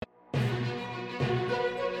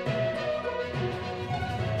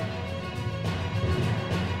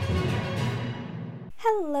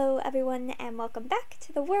everyone, and welcome back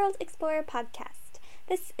to the World Explorer podcast.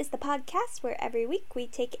 This is the podcast where every week we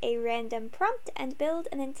take a random prompt and build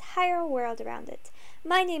an entire world around it.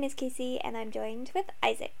 My name is Casey, and I'm joined with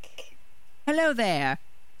Isaac. Hello there.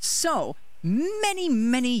 So,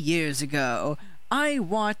 many years ago, I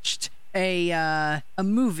watched a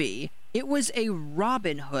movie. It was a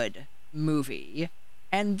Robin Hood movie,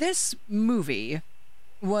 and this movie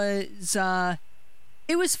was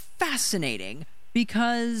it was fascinating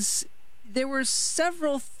because there were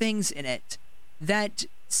several things in it that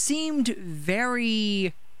seemed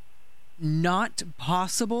very not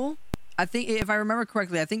possible. I think, if I remember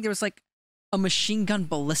correctly, I think there was like a machine gun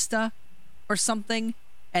ballista or something,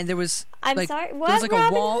 and there was Sorry, what there was like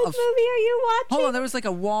Robin a wall Hood of movie are you watching? hold on, there was like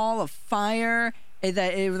a wall of fire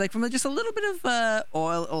that it was like from just a little bit of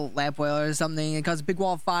oil or lamp oil or something. It caused a big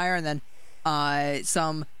wall of fire, and then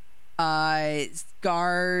some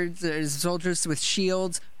guards or soldiers with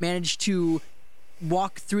shields managed to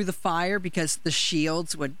walk through the fire because the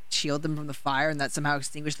shields would shield them from the fire, and that somehow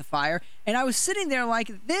extinguished the fire. And I was sitting there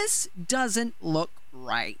like, this doesn't look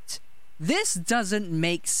right. This doesn't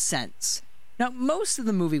make sense. Now, most of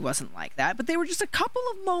the movie wasn't like that, but there were just a couple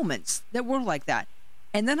of moments that were like that.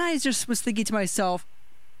 And then I just was thinking to myself,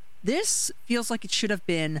 this feels like it should have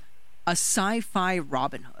been a sci-fi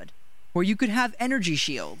Robin Hood, where you could have energy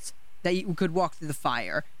shields that you could walk through the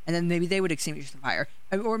fire, and then maybe they would extinguish the fire.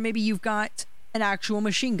 Or maybe you've got an actual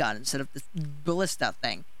machine gun instead of the ballista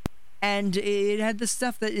thing. And it had the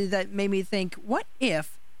stuff that made me think, what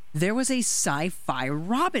if there was a sci-fi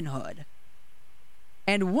Robin Hood?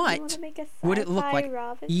 And what would it look like?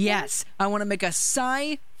 Robin yes, I want to make a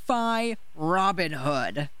sci-fi Robin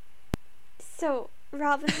Hood. So,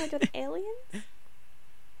 Robin Hood with aliens?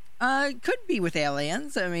 Could be with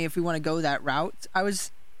aliens. I mean, if we want to go that route.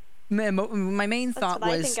 My main thought That's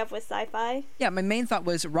what was... I think of with sci-fi. Yeah, my main thought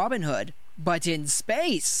was Robin Hood, but in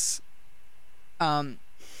space. You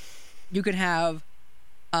could have...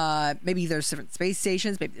 maybe there's different space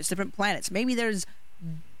stations, maybe there's different planets, maybe there's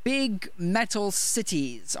big metal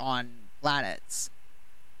cities on planets.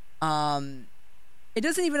 It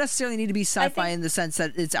doesn't even necessarily need to be sci-fi in the sense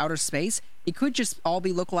that it's outer space. It could just all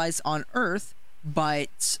be localized on Earth,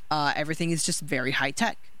 but everything is just very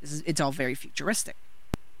high-tech. It's all very futuristic.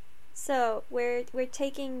 So, we're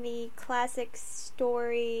taking the classic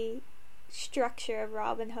story structure of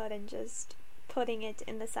Robin Hood and just putting it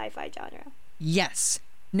in the sci-fi genre. Yes.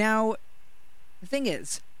 Now, the thing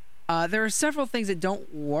is, there are several things that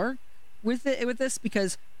don't work with this,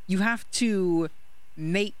 because you have to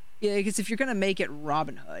make... Because if you're going to make it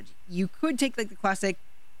Robin Hood, you could take like the classic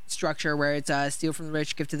structure where it's steal from the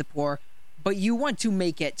rich, give to the poor, but you want to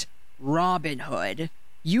make it Robin Hood.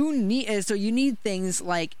 You need things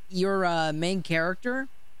like your main character.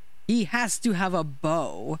 He has to have a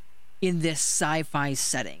bow in this sci-fi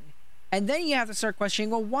setting. And then you have to start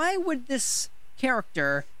questioning, well, why would this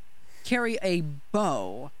character carry a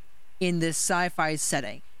bow in this sci-fi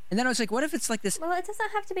setting? And then I was like, what if it's like this... Well, it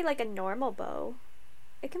doesn't have to be like a normal bow.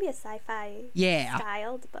 It can be a sci-fi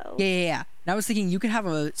styled bow. Yeah. And I was thinking you could have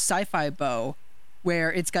a sci-fi bow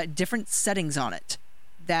where it's got different settings on it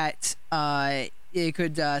that it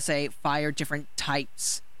could say fire different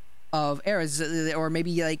types of arrows, or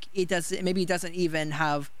maybe like it doesn't even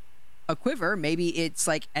have a quiver. Maybe it's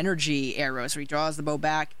like energy arrows where he draws the bow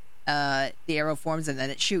back, the arrow forms, and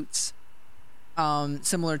then it shoots.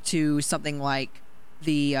 Similar to something like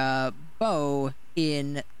the bow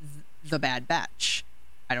in The Bad Batch.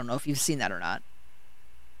 I don't know if you've seen that or not.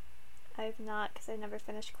 I've not, because I never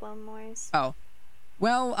finished Clone Wars. Oh.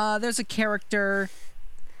 Well, there's a character,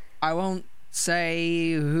 I won't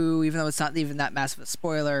say who, even though it's not even that massive a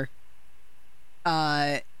spoiler,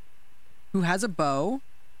 who has a bow,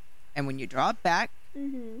 and when you draw it back,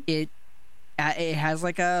 it has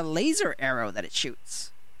like a laser arrow that it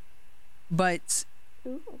shoots. But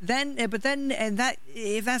then,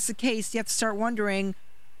 if that's the case, you have to start wondering,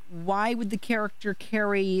 why would the character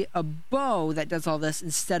carry a bow that does all this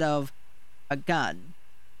instead of a gun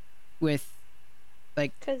with,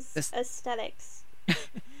 like... Because aesthetics.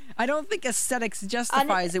 I don't think aesthetics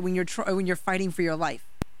justifies it when you're fighting for your life.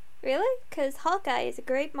 Really? Because Hawkeye is a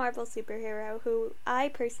great Marvel superhero who I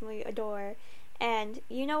personally adore, and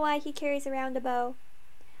you know why he carries around a bow?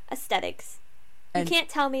 Aesthetics. You can't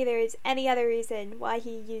tell me there is any other reason why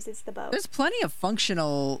he uses the bow. There's plenty of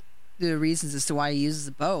functional reasons as to why he uses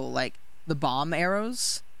the bow, like the bomb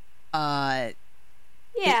arrows. But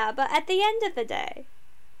at the end of the day,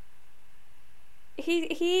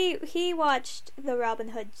 he watched the Robin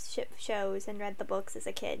Hood shows and read the books as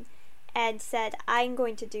a kid, and said, "I'm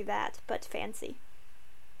going to do that, but fancy."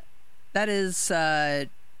 That is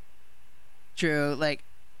True. Like,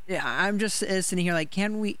 yeah, I'm just sitting here like,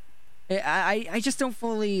 can we? I just don't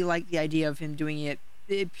fully like the idea of him doing it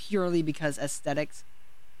purely because aesthetics,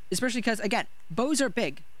 especially because again, bows are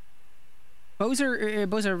big. Bows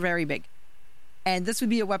are very big, and this would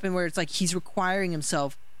be a weapon where it's like he's requiring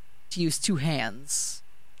himself to use two hands.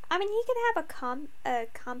 I mean, he could have a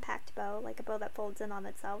compact bow, like a bow that folds in on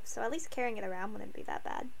itself. So at least carrying it around wouldn't be that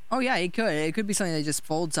bad. Oh yeah, it could. It could be something that just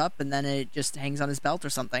folds up and then it just hangs on his belt or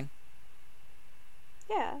something.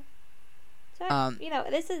 Yeah. So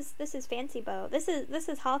this is fancy bow. This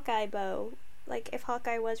is Hawkeye bow. Like if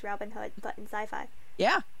Hawkeye was Robin Hood, but in sci-fi.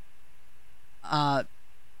 Yeah.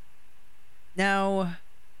 Now,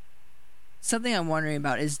 something I'm wondering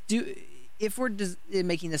about is if we're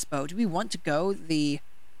making this bow, do we want to go the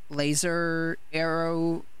laser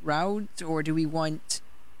arrow route, or do we want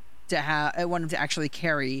him to actually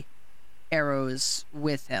carry arrows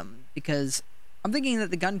with him? Because I'm thinking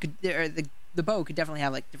that the gun could, or the bow could definitely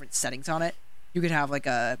have like different settings on it. You could have like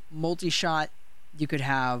a multi-shot, you could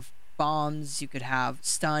have bombs, you could have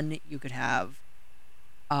stun, you could have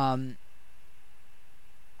I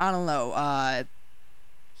don't know,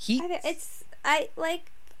 heat.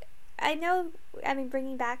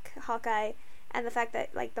 Bringing back Hawkeye and the fact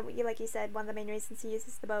that like you said, one of the main reasons he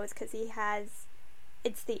uses the bow is because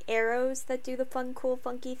it's the arrows that do the fun, cool,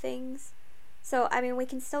 funky things. So I mean, we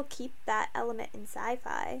can still keep that element in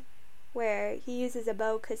sci-fi, where he uses a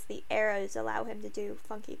bow because the arrows allow him to do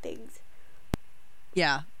funky things.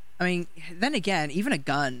 Yeah, I mean, then again, even a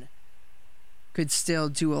gun could still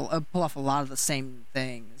pull off a lot of the same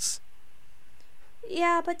things.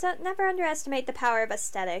 Yeah, but never underestimate the power of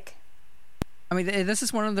aesthetic. I mean, this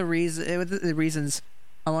is one of the reasons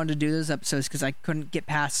I wanted to do those episodes, because I couldn't get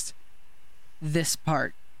past this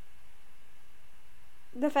part.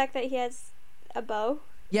 The fact that he has a bow?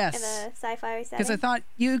 Yes. In a sci-fi setting? Because I thought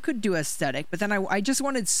you could do aesthetic, but then I just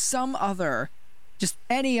wanted just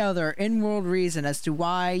any other in-world reason as to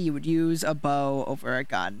why you would use a bow over a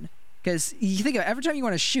gun. Because you think of it, every time you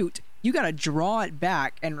want to shoot, you gotta draw it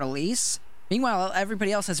back and release. Meanwhile,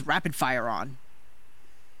 everybody else has rapid fire on.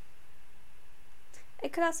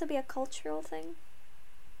 It could also be a cultural thing.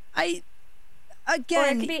 Again, or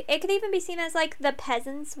it could even be seen as like the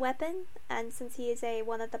peasant's weapon, and since he is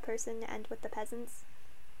one of the person and with the peasants,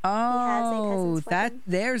 he has a peasant's weapon.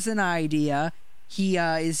 There's an idea. He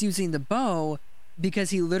is using the bow because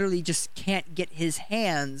he literally just can't get his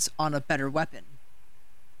hands on a better weapon.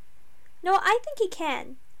 No, I think he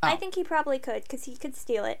can. Oh. I think he probably could, because he could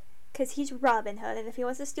steal it. Because he's Robin Hood, and if he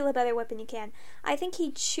wants to steal a better weapon, he can. I think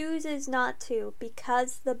he chooses not to,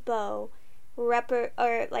 because the bow,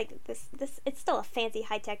 it's still a fancy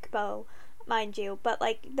high-tech bow, mind you, but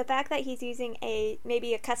like the fact that he's using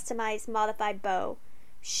maybe a customized, modified bow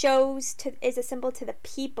is a symbol to the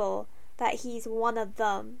people that he's one of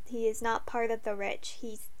them. He is not part of the rich.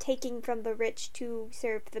 He's taking from the rich to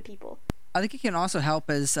serve the people. I think it can also help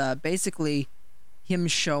as basically him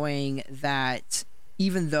showing that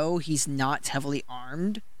even though he's not heavily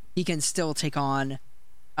armed, he can still take on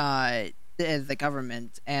the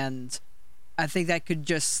government. And I think that could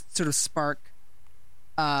just sort of spark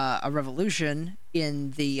a revolution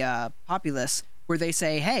in the populace, where they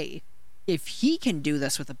say, hey, if he can do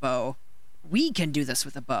this with a bow, we can do this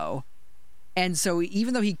with a bow. And so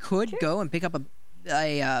even though he could go and pick up a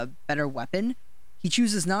better weapon, he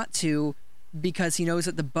chooses not to, because he knows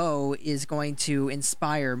that the bow is going to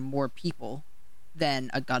inspire more people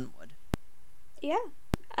than a gun would. Yeah.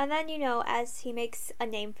 And then, as he makes a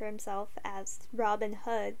name for himself as Robin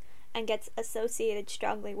Hood and gets associated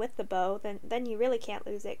strongly with the bow, then you really can't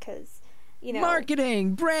lose it, because,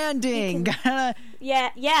 marketing, branding.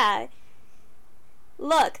 Yeah.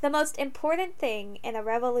 Look, the most important thing in a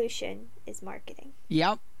revolution is marketing.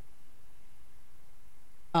 Yep.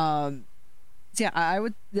 Yeah, I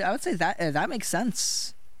would say that makes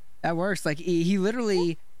sense. That works. Like he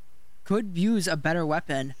literally could use a better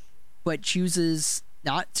weapon, but chooses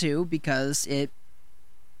not to because it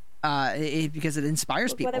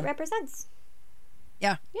inspires people. What it represents.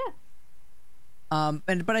 Yeah. Yeah.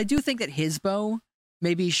 But I do think that his bow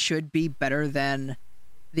maybe should be better than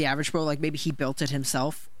the average bow. Like maybe he built it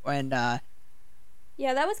himself, and yeah,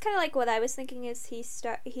 that was kind of like what I was thinking. Is he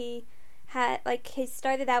started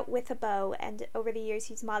out with a bow, and over the years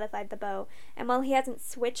he's modified the bow, and while he hasn't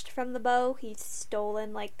switched from the bow, he's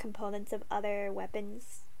stolen like components of other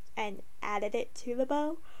weapons and added it to the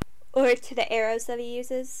bow, or to the arrows that he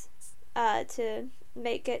uses to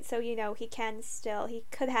make it so he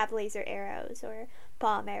could have laser arrows or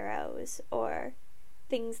bomb arrows or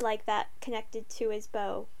things like that connected to his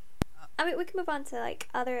bow. I mean, we can move on to like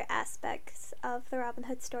other aspects of the Robin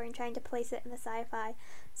Hood story and trying to place it in the sci-fi.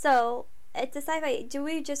 So it's a sci-fi. Do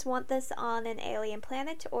we just want this on an alien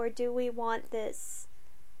planet, or do we want this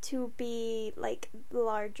to be like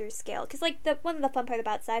larger scale? Because like the one of the fun part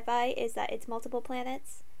about sci-fi is that it's multiple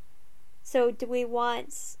planets. So do we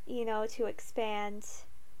want, to expand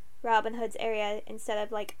Robin Hood's area instead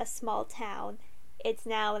of like a small town? It's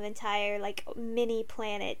now an entire like mini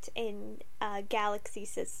planet in a galaxy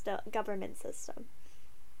system, government system.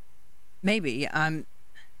 Maybe.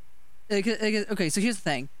 Okay, so here's the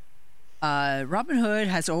thing. Robin Hood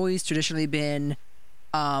has always traditionally been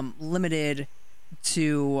limited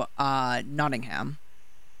to Nottingham.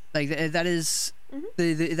 Like that is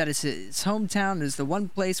that is his hometown. Is the one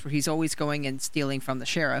place where he's always going and stealing from the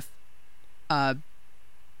sheriff. Hides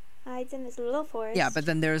in this little forest. Yeah, but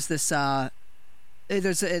then there's this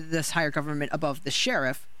this higher government above the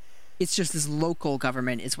sheriff. It's just this local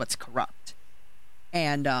government is what's corrupt,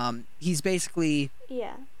 and he's basically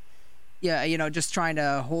just trying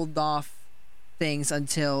to hold off things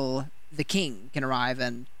until the king can arrive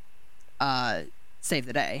and save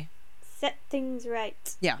the day. Set things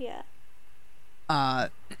right. Yeah.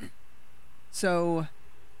 So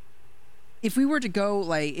if we were to go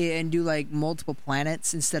like and do like multiple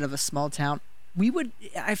planets instead of a small town,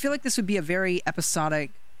 I feel like this would be a very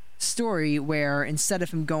episodic story where instead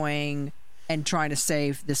of him going and trying to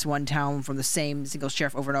save this one town from the same single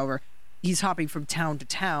sheriff over and over, he's hopping from town to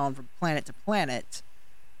town, from planet to planet,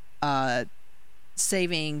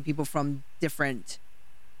 saving people from different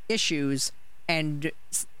issues and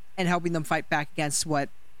helping them fight back against what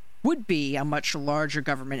would be a much larger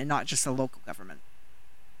government and not just a local government.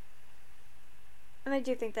 And I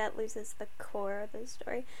do think that loses the core of the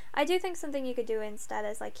story. I do think something you could do instead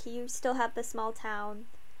is like you still have the small town,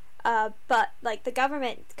 but like the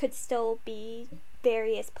government could still be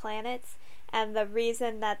various planets, and the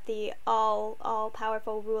reason that the all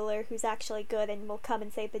powerful ruler who's actually good and will come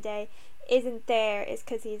and save the day isn't there is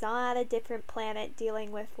because he's on a different planet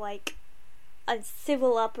dealing with like a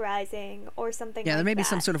civil uprising or something. Yeah, like there may be that.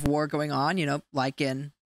 some sort of war going on, like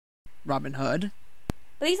in Robin Hood.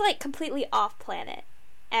 But he's like completely off planet,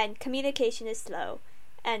 and communication is slow,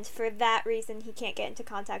 and for that reason he can't get into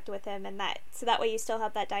contact with him, and so that way you still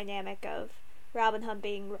have that dynamic of Robin Hood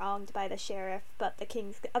being wronged by the sheriff, but the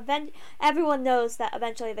king's everyone knows that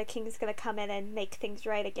eventually the king's gonna come in and make things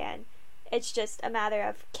right again. It's just a matter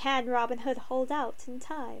of can Robin Hood hold out in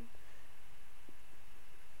time.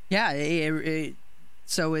 Yeah,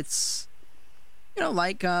 so it's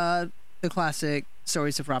like the classic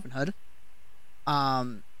stories of Robin Hood.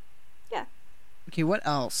 Yeah. Okay, what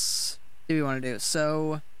else do we want to do?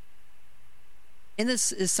 So, in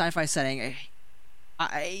this sci-fi setting,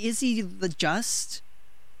 is he just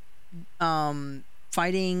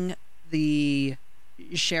fighting the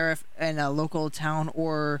sheriff in a local town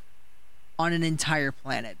or on an entire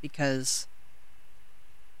planet? Because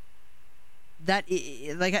that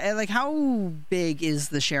like how big is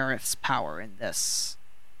the sheriff's power in this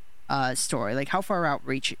story? Like how far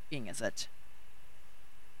outreaching is it?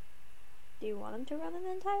 Do you want him to run an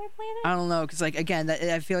entire planet? I don't know, because like again,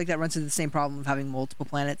 I feel like that runs into the same problem of having multiple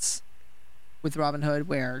planets with Robin Hood,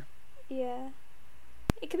 where it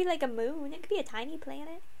could be like a moon. It could be a tiny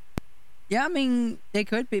planet. Yeah, I mean, it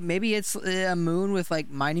could be. Maybe it's a moon with like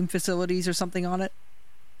mining facilities or something on it,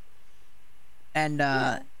 and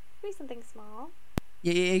it could be something small.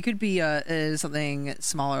 Yeah, it could be something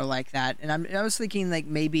smaller like that. And I was thinking like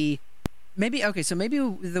maybe okay, so maybe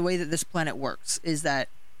the way that this planet works is that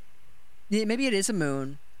maybe it is a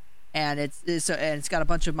moon, and it's got a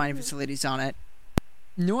bunch of mining facilities on it.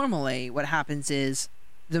 Normally, what happens is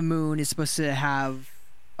the moon is supposed to have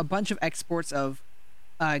a bunch of exports of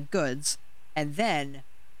goods, and then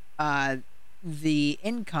the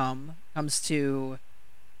income comes into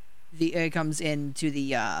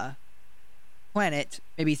the planet,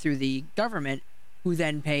 maybe through the government, who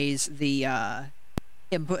then pays the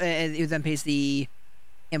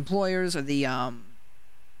employers or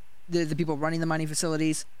the people running the mining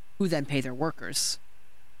facilities, who then pay their workers.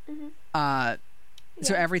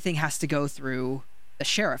 So everything has to go through the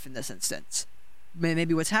sheriff in this instance.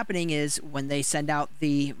 Maybe what's happening is when they send out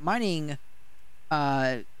the mining,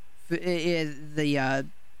 the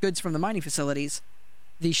goods from the mining facilities,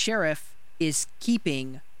 the sheriff is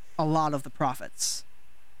keeping a lot of the profits.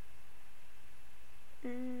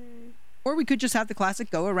 Or we could just have the classic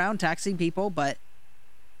go around taxing people, but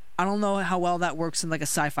I don't know how well that works in like a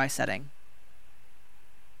sci-fi setting.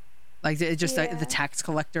 Like just the tax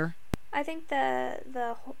collector. I think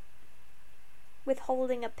the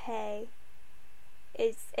withholding of pay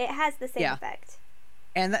it has the same effect.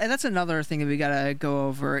 and that's another thing that we gotta go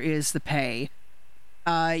over is the pay.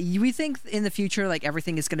 We think in the future, like,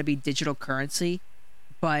 everything is going to be digital currency,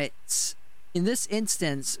 but in this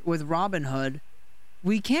instance with Robin Hood,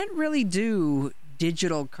 we can't really do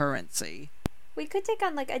digital currency. We could take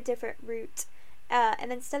on like a different route,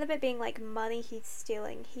 and instead of it being like money he's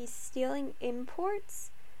stealing imports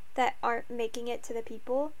that aren't making it to the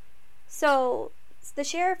people. So the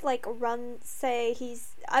sheriff like say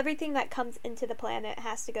everything that comes into the planet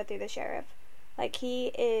has to go through the sheriff. Like, he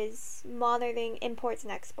is monitoring imports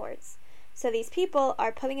and exports. So these people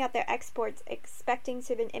are putting out their exports expecting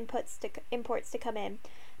certain imports to come in.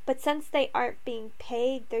 But since they aren't being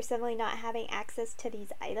paid, they're suddenly not having access to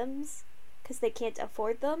these items because they can't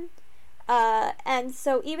afford them. And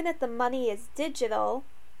so even if the money is digital,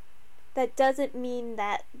 that doesn't mean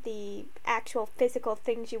that the actual physical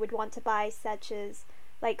things you would want to buy, such as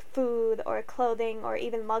like food or clothing or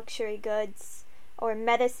even luxury goods or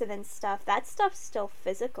medicine and stuff, that stuff's still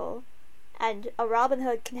physical. And a Robin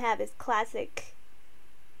Hood can have his classic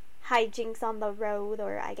hijinks on the road,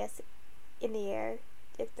 or I guess in the air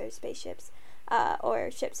if there's spaceships,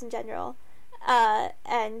 or ships in general,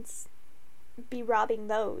 and be robbing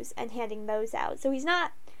those and handing those out. So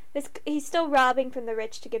he's still robbing from the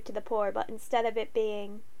rich to give to the poor, but instead of it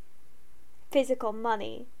being physical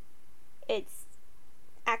money, it's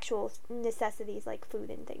actual necessities like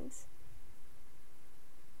food and things.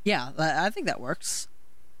 Yeah, I think that works.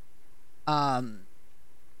 And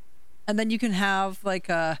then you can have like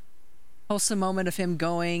a wholesome moment of him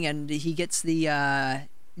going, and he gets the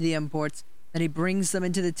imports, and he brings them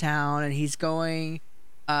into the town, and he's going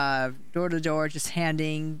door to door, just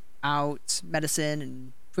handing out medicine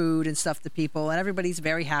and food and stuff to people, and everybody's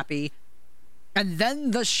very happy. And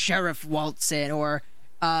then the sheriff waltz in, or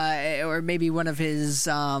maybe one of his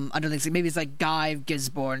underlings, maybe it's like Guy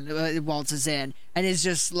Gisborne waltzes in and is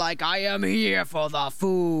just like, I am here for the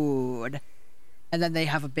food. And then they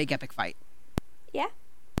have a big epic fight. Yeah.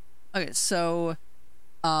 Okay, so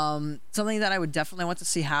something that I would definitely want to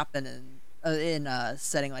see happen in a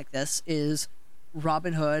setting like this is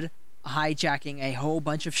Robin Hood hijacking a whole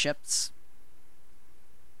bunch of ships.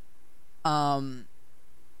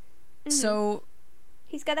 So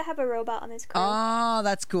he's got to have a robot on his crew. Oh,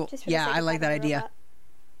 that's cool. Yeah, I like that idea.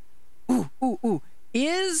 Ooh.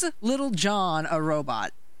 Is Little John a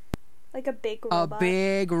robot? Like a big robot. A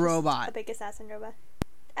big robot. A big assassin robot.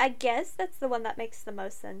 I guess that's the one that makes the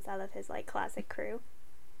most sense out of his like classic crew.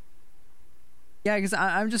 Yeah, because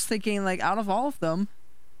I'm just thinking, like, out of all of them,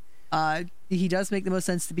 he does make the most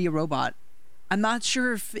sense to be a robot. I'm not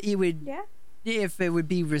sure if it would, if it would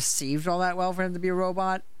be received all that well for him to be a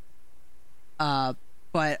robot.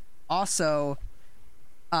 But also,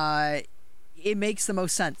 it makes the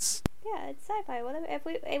most sense. Yeah, it's sci-fi.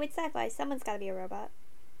 With sci-fi, someone's got to be a robot.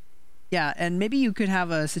 Yeah, and maybe you could have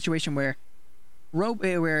a situation where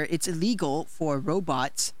it's illegal for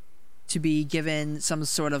robots to be given some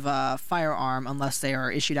sort of a firearm unless they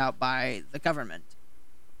are issued out by the government.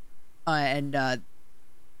 And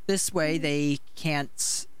this way they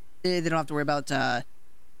can't. They don't have to worry about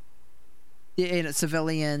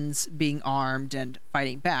civilians being armed and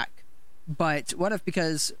fighting back. But what if,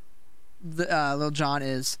 because Little John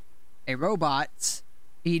is a robot,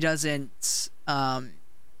 he doesn't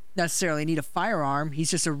necessarily need a firearm?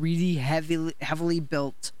 He's just a really heavily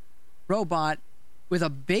built robot with a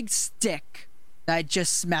big stick that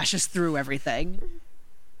just smashes through everything.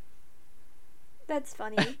 That's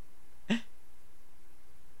funny.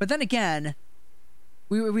 But then again,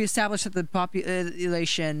 we established that the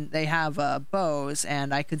population, they have bows,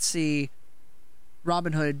 and I could see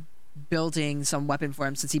Robin Hood building some weapon for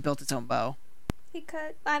him since he built his own bow. He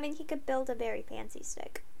could build a very fancy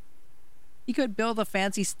stick. He could build a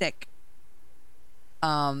fancy stick.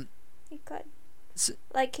 He could.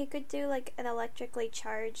 Like, he could do, like, an electrically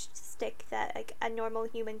charged stick that, like, a normal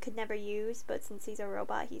human could never use, but since he's a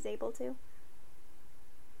robot, he's able to.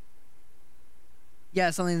 Yeah,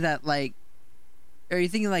 something that, like... Are you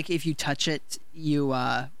thinking, like, if you touch it, you,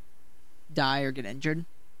 die or get injured?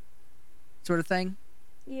 Sort of thing?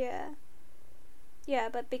 Yeah. Yeah,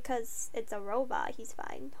 but because it's a robot, he's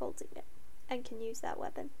fine holding it and can use that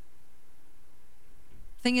weapon.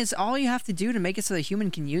 Thing is, all you have to do to make it so the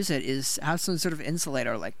human can use it is have some sort of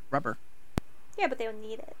insulator, like rubber. Yeah, but they don't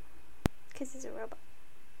need it because he's a robot.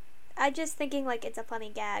 I'm just thinking, like, it's a funny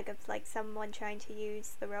gag of, like, someone trying to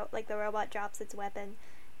use the robot drops its weapon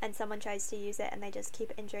and someone tries to use it and they just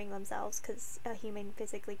keep injuring themselves because a human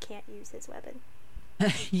physically can't use his weapon.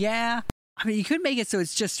 Yeah. I mean, you could make it so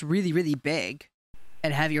it's just really, really big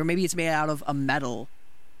and heavy, or maybe it's made out of a metal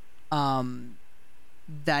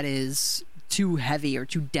that is too heavy or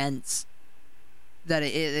too dense that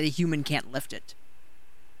a human can't lift it.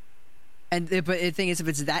 But the thing is, if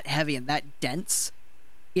it's that heavy and that dense,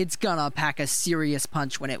 it's gonna pack a serious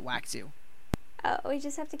punch when it whacks you. We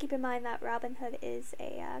just have to keep in mind that Robin Hood is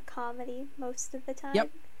a comedy most of the time.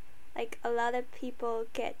 Yep. Like, a lot of people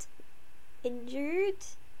get injured,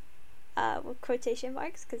 with quotation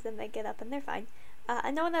marks, because then they get up and they're fine.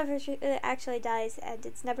 And no one ever actually dies, and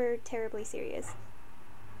it's never terribly serious.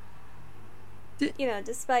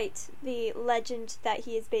 Despite the legend that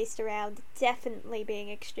he is based around definitely being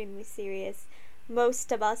extremely serious,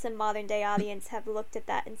 most of us in modern day audience have looked at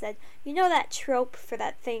that and said, that trope for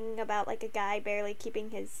that thing about like a guy barely keeping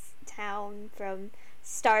his town from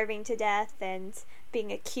starving to death and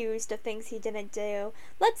being accused of things he didn't do.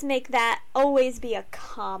 Let's make that always be a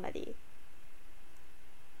comedy.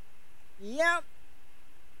 Yep.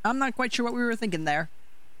 I'm not quite sure what we were thinking there.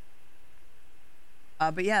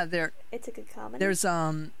 But yeah, it's a good comedy.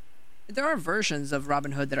 There are versions of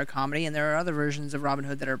Robin Hood that are comedy, and there are other versions of Robin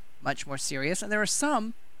Hood that are much more serious, and there are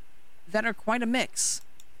some that are quite a mix.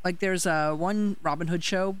 Like there's one Robin Hood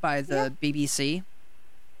show by the BBC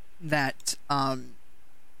that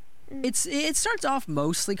it starts off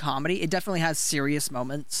mostly comedy. It definitely has serious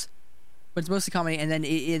moments, but it's mostly comedy, and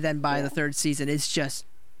then by the third season it's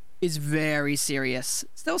very serious.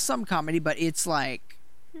 Still some comedy, but it's like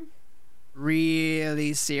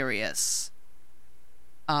really serious.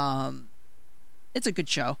 It's a good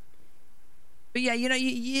show. But yeah,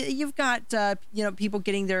 you've got people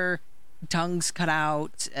getting their tongues cut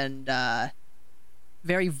out and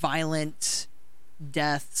very violent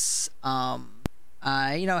deaths.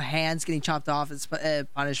 Hands getting chopped off as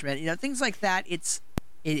punishment. Things like that. It's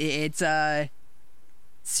a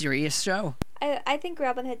serious show. I think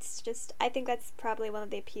Robin Hood's I think that's probably one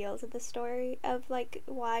of the appeals of the story of, like,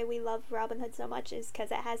 why we love Robin Hood so much is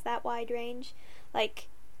because it has that wide range. Like,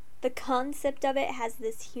 the concept of it has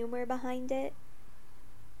this humor behind it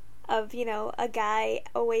of, a guy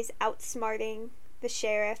always outsmarting the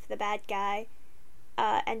sheriff, the bad guy,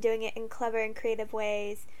 and doing it in clever and creative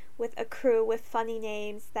ways with a crew with funny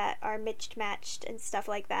names that are matched and stuff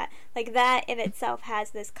like that. Like, that in itself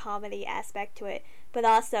has this comedy aspect to it. But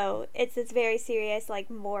also, it's this very serious, like,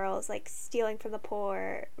 morals, like stealing from the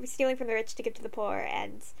rich to give to the poor,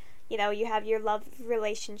 and, you have your love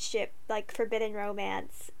relationship, like, forbidden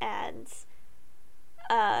romance, and,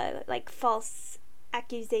 like, false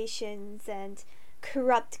accusations, and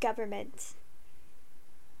corrupt government.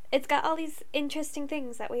 It's got all these interesting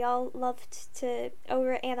things that we all loved to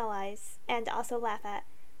overanalyze, and also laugh at.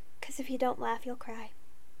 Because if you don't laugh, you'll cry.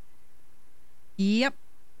 Yep.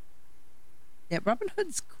 Yeah, Robin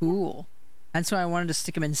Hood's cool. That's why I wanted to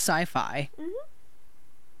stick him in Sci-Fi.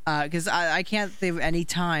 Because I can't think of any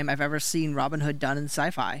time I've ever seen Robin Hood done in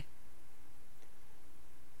Sci-Fi.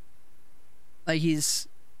 Like,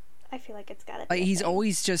 I feel like it's gotta be. Like, he's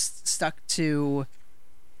always just stuck to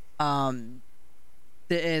the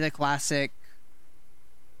classic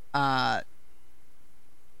I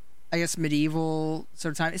guess medieval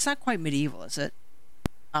sort of time. It's not quite medieval, is it?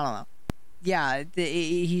 I don't know. Yeah,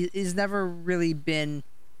 he's never really been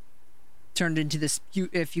turned into this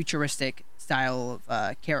futuristic style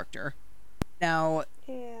of character. Now,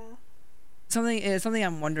 something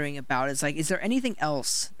I'm wondering about is, like, is there anything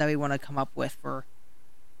else that we want to come up with for,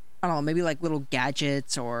 I don't know, maybe like little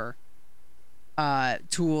gadgets or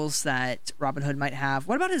tools that Robin Hood might have?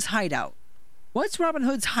 What about his hideout? What's Robin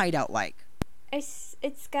Hood's hideout like? It's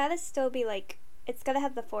gotta still be like, it's gotta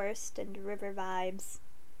have the forest and river vibes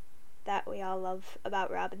that we all love about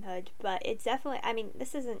Robin Hood, but it's definitely,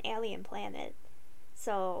 this is an alien planet,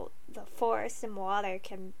 so the forest and water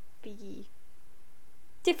can be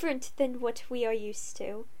different than what we are used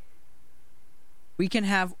to. We can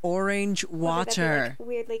have orange water. Like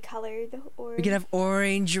weirdly colored orange. We can have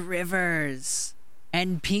orange rivers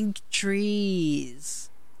and pink trees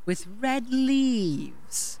with red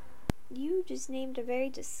leaves. You just named a very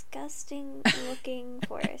disgusting looking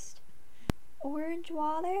forest. Orange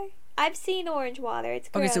water? I've seen orange water. It's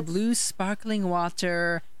gross. Okay, so blue sparkling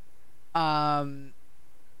water,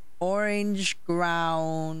 orange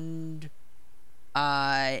ground,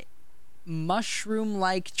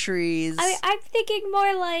 mushroom-like trees. I'm thinking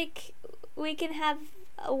more like we can have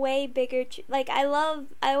a way bigger like I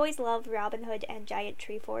always love Robin Hood and Giant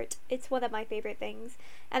Tree Fort. It's one of my favorite things.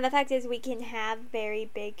 And the fact is we can have very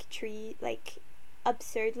big like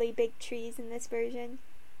absurdly big trees in this version.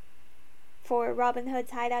 For Robin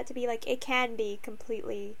Hood's hideout to be like, it can be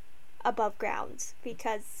completely above ground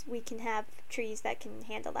because we can have trees that can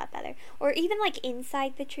handle that better. Or even like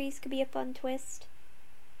inside the trees could be a fun twist.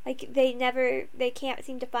 Like they can't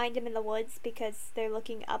seem to find him in the woods because they're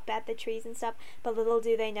looking up at the trees and stuff. But little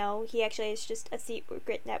do they know, he actually is just a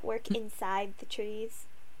secret network inside the trees.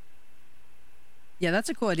 Yeah, that's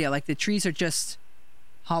a cool idea. Like the trees are just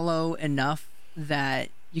hollow enough that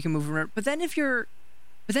you can move around. But then if you're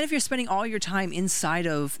spending all your time inside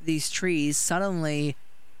of these trees, suddenly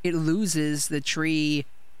it loses the tree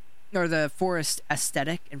or the forest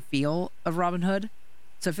aesthetic and feel of Robin Hood.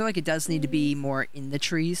 So I feel like it does need to be more in the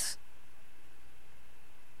trees.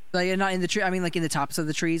 Like not in the tree. I mean, like in the tops of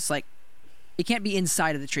the trees. Like it can't be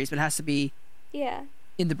inside of the trees, but it has to be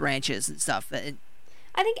in the branches and stuff.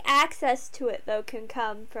 I think access to it though can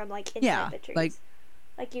come from like inside the trees.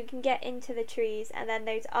 Like you can get into the trees, and then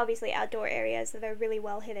there's obviously outdoor areas that are really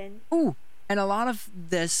well hidden. Ooh, and a lot of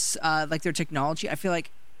this, like their technology, I feel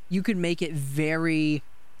like you could make it very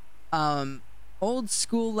old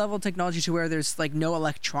school level technology to where there's like no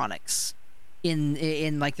electronics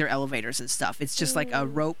in like their elevators and stuff. It's just like a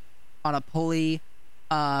rope on a pulley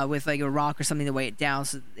with like a rock or something to weigh it down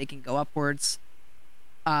so that they can go upwards.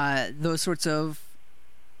 Those sorts of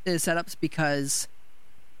setups, because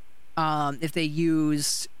if they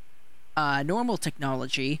use normal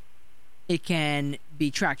technology, it can be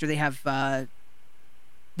tracked, or they have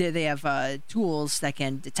tools that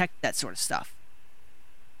can detect that sort of stuff.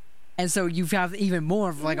 And so you have even more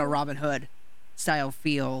of like a Robin Hood style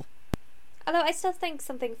feel. Although I still think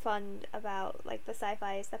something fun about like the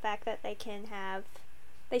Sci-Fi is the fact that they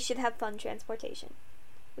should have fun transportation.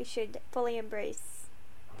 We should fully embrace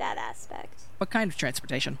that aspect. What kind of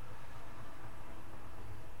transportation?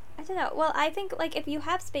 I don't know. Well, I think like if you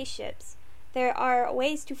have spaceships, there are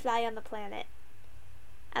ways to fly on the planet.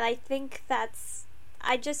 And I think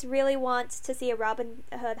I just really want to see a Robin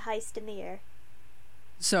Hood heist in the air.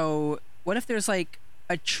 So, what if there's like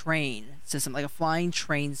a train system, like a flying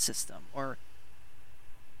train system, or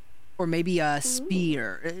maybe speeders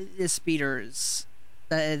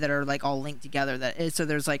that are like all linked together. So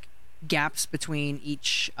there's like gaps between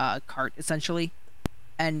each cart essentially,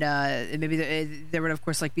 and maybe there would of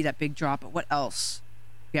course like be that big drop. But what else?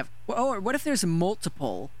 We have. Or what if there's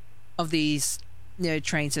multiple of these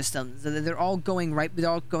train systems? They're all going right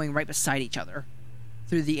beside each other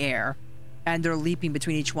through the air. And they're leaping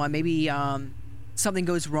between each one. Maybe something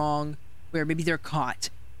goes wrong where maybe they're caught.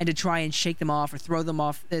 And to try and shake them off or throw them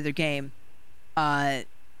off their game, some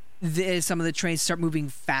of the trains start moving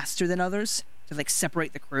faster than others to like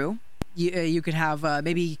separate the crew. You could have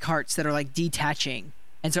maybe carts that are like detaching.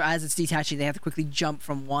 And so as it's detaching, they have to quickly jump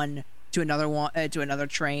from one to another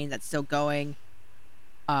train that's still going.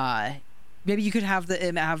 Maybe you could have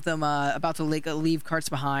them about to leave carts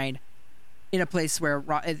behind in a place where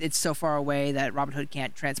it's so far away that Robin Hood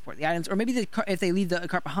can't transport the items, or maybe if they leave the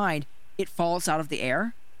cart behind, it falls out of the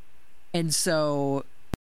air, and so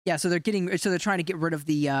they're trying to get rid of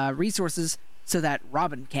the resources so that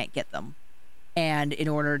Robin can't get them, and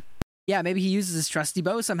maybe he uses his trusty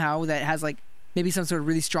bow somehow that has like maybe some sort of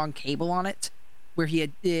really strong cable on it, where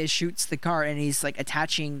he shoots the cart and he's like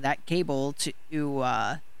attaching that cable to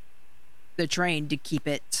the train to keep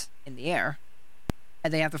it in the air.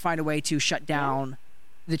 And they have to find a way to shut down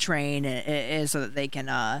the train so that they can,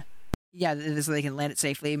 so they can land it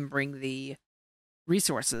safely and bring the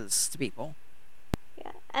resources to people.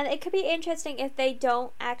 Yeah, and it could be interesting if they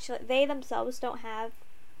themselves don't have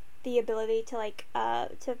the ability to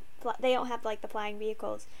they don't have like the flying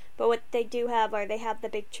vehicles, but what they do have they have the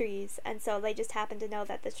big trees, and so they just happen to know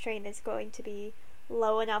that this train is going to be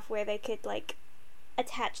low enough where they could like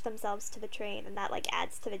attach themselves to the train, and that like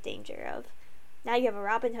adds to the danger of. Now you have a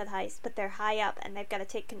Robin Hood heist, but they're high up and they've got to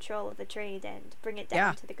take control of the train and bring it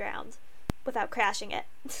down to the ground without crashing it.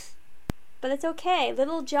 But it's okay.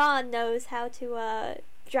 Little John knows how to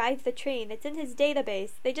drive the train. It's in his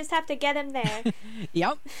database. They just have to get him there.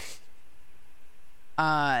 Yep.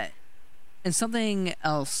 And something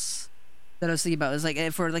else that I was thinking about is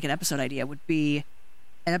like for like an episode idea would be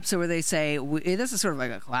an episode where they say this is sort of like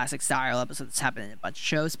a classic style episode that's happened in a bunch of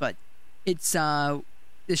shows, but it's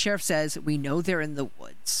the sheriff says, we know they're in the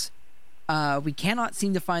woods. We cannot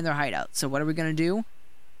seem to find their hideout. So what are we going to do?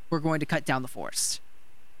 We're going to cut down the forest.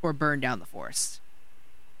 Or burn down the forest.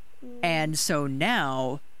 And so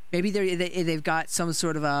now, maybe they've got some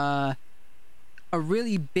sort of a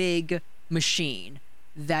really big machine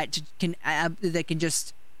that can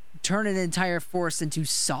just turn an entire forest into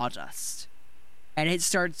sawdust. And it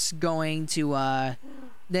starts going to...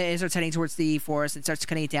 it starts heading towards the forest and starts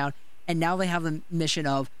cutting it down. And now they have the mission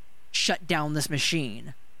of shut down this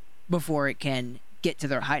machine before it can get to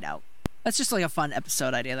their hideout. That's just like a fun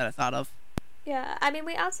episode idea that I thought of. Yeah, I mean,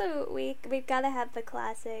 we've got to have the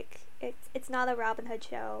classic it's not a Robin Hood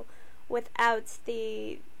show without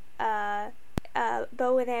the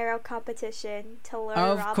bow and arrow competition to lure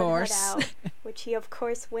Robin Hood out, which he of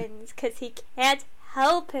course wins because he can't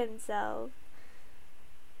help himself.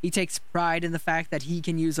 He takes pride in the fact that he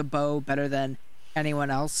can use a bow better than anyone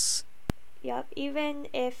else. Yep, even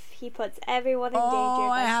if he puts everyone in danger. Oh,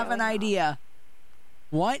 I have an idea.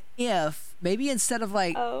 What if, maybe instead of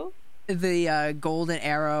like the golden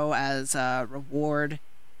arrow as a reward,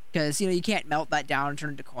 because you can't melt that down and turn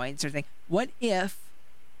it into coins or anything. What if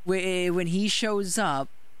when he shows up,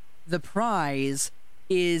 the prize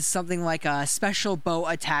is something like a special bow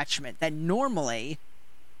attachment that normally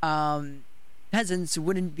peasants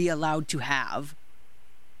wouldn't be allowed to have.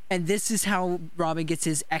 And this is how Robin gets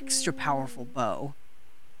his extra powerful bow.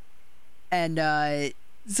 And he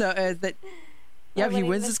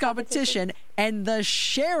wins this competition, and the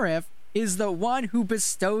sheriff is the one who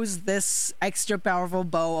bestows this extra powerful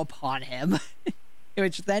bow upon him,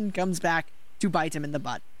 which then comes back to bite him in the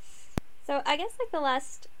butt. So I guess like the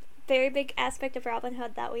last very big aspect of Robin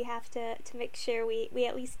Hood that we have to make sure we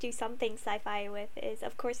at least do something sci-fi with is,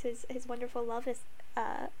 of course, his wonderful love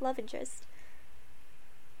interest.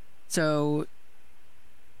 So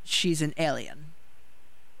she's an alien.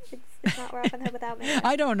 It's not Robin Hood without makeup.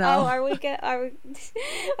 I don't know. Oh, are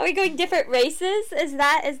we going different races? Is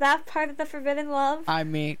that part of the forbidden love? I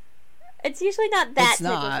mean, it's usually not that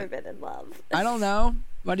type of forbidden love. I don't know.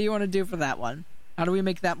 What do you want to do for that one? How do we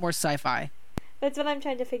make that more sci-fi? That's what I'm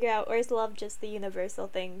trying to figure out. Or is love just the universal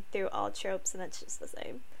thing through all tropes, and it's just the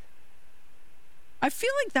same? I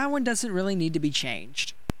feel like that one doesn't really need to be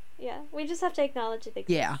changed. Yeah, we just have to acknowledge it exists.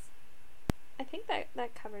 Yeah. I think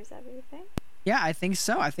that covers everything. Yeah, I think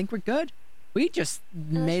so. I think we're good. We just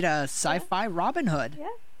made a sci-fi Robin Hood. Yeah.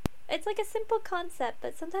 It's like a simple concept,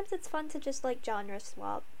 but sometimes it's fun to just like genre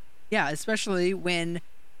swap. Yeah, especially when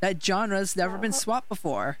that genre's never been swapped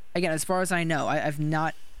before. Again, as far as I know, I've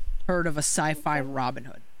not heard of a sci-fi Robin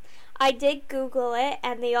Hood. I did Google it,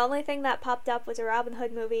 and the only thing that popped up was a Robin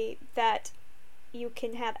Hood movie that you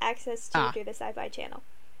can have access to through the Sci-Fi channel,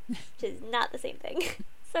 which is not the same thing.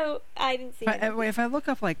 So I didn't see it. Wait, if I look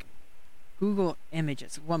up like Google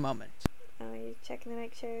Images, one moment. Oh, you're checking to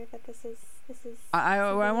make sure that this is.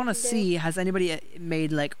 I want to see, has anybody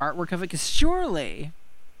made like artwork of it? Because surely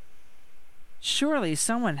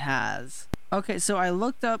someone has. Okay, so I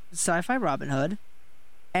looked up Sci-Fi Robin Hood,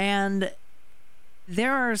 and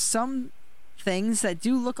there are some things that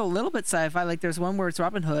do look a little bit sci-fi. Like there's one where it's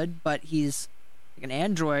Robin Hood, but he's like an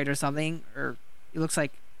android or something, or he looks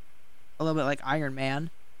like a little bit like Iron Man.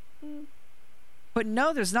 But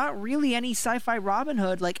no, there's not really any sci-fi Robin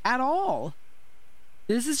Hood like at all.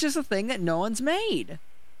 This is just a thing that no one's made.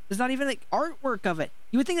 There's not even like artwork of it.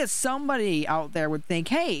 You would think that somebody out there would think,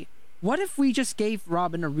 hey, what if we just gave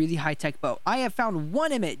Robin a really high-tech bow? I have found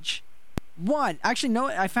one image. One. Actually, no,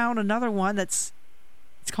 I found another one it's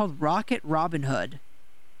called Rocket Robin Hood.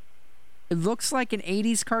 It looks like an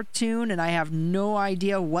 80s cartoon, and I have no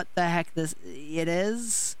idea what the heck it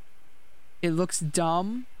is. It looks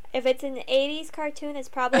dumb. If it's an 80s cartoon, it's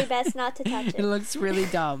probably best not to touch it. It looks really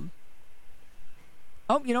dumb.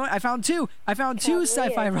 Oh, you know what? I found two. Two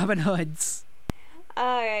sci-fi Robin Hoods.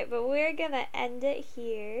 Alright, but we're gonna end it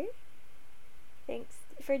here. Thanks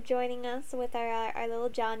for joining us with our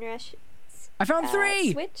little genre I found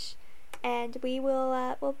three! Switch. And we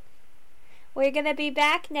will, we're gonna be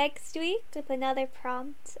back next week with another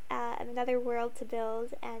prompt and another world to build,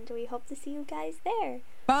 and we hope to see you guys there.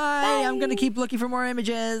 Bye! I'm gonna keep looking for more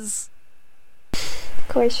images. Of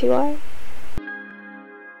course you are.